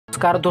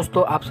नमस्कार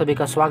दोस्तों, आप सभी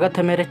का स्वागत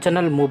है मेरे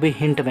चैनल मूवी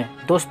हिंट में।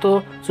 दोस्तों,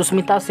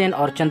 सुष्मिता सेन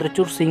और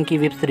चंद्रचूड़ सिंह की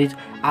वेब सीरीज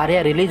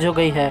आर्या रिलीज हो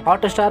गई है।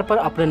 हॉटस्टार पर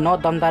अपने 9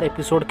 दमदार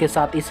एपिसोड के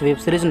साथ इस वेब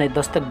सीरीज ने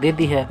दस्तक दे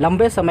दी है।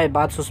 लंबे समय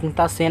बाद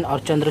सुष्मिता सेन और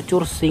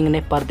चंद्रचूड़ सिंह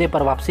ने पर्दे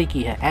पर वापसी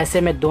की है।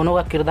 ऐसे में दोनों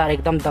का किरदार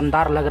एकदम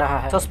दमदार लग रहा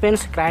है।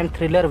 Suspense crime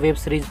thriller web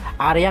series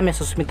Arya में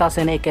सुष्मिता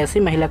सेन एक ऐसी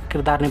महिला का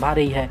किरदार निभा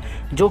रही है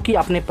जो कि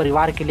अपने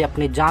परिवार के लिए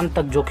अपनी जान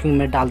तक जोखिम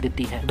में डाल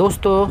देती है।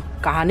 दोस्तों,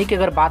 कहानी की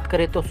अगर बात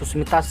करें तो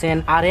सुष्मिता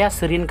सेन आर्या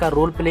सरीन का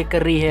रोल प्ले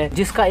कर रही है,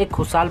 जिसका एक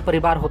खुशहाल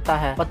परिवार होता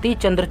है। पति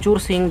चंद्रचूड़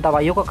सिंह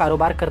दवाइयों का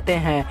कारोबार करते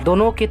हैं।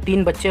 दोनों के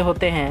 3 बच्चे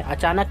होते हैं।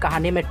 अचानक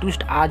कहानी में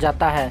ट्विस्ट आ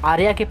जाता है।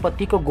 आर्या के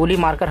पति को गोली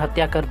मारकर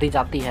हत्या कर दी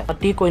जाती है।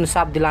 पति को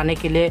इंसाफ दिलाने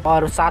के लिए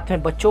और साथ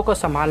में बच्चों को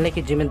संभालने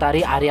की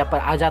जिम्मेदारी आर्या पर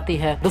आ जाती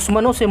है।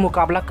 दुश्मनों से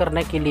मुकाबला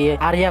करने के लिए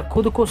आर्या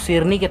खुद को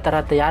शेरनी की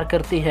तरह तैयार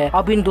करती है।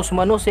 अब इन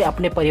दुश्मनों से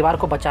अपने परिवार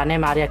को बचाने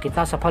में आर्या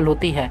कितना सफल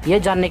होती है, ये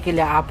जानने के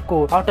लिए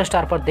आपको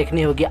हॉटस्टार पर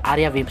देखनी होगी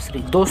आर्या वेब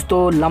सीरीज।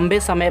 दोस्तों, लंबे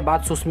समय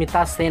बाद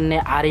सुष्मिता सेन ने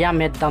आर्या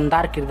में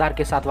दमदार किरदार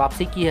के साथ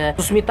वापसी की है।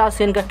 सुष्मिता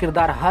सेन का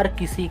किरदार हर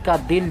किसी का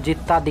दिल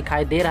जीतता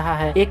दिखाई दे रहा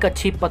है। एक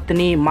अच्छी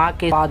पत्नी, माँ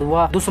के बाद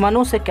वह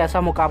दुश्मनों से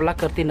कैसा मुकाबला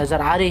करती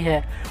नजर आ रही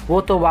है, वो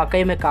तो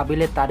वाकई में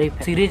काबिले तारीफ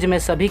है। सीरीज में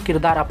सभी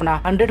किरदार अपना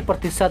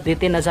 100%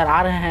 देते नजर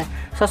आ रहे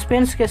हैं।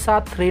 सस्पेंस के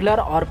साथ थ्रिलर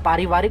और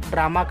पारिवारिक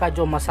ड्रामा का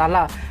जो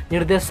मसाला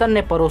निर्देशन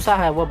ने परोसा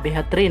है वो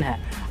बेहतरीन है।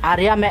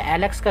 आर्या में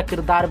एलेक्स का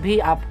किरदार भी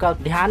आपका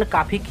ध्यान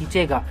काफी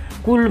खींचेगा।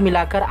 कुल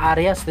मिलाकर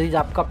आर्या सीरीज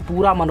आपका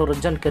पूरा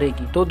मनोरंजन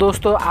करेगी। तो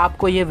दोस्तों,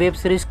 आपको ये वेब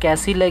सीरीज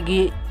कैसी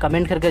लगी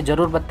कमेंट करके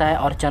जरूर बताएं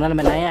और चैनल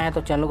में नए हैं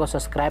तो चैनल को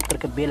सब्सक्राइब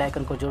करके बेल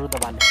आइकन को जरूर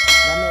दबा लें।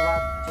 धन्यवाद।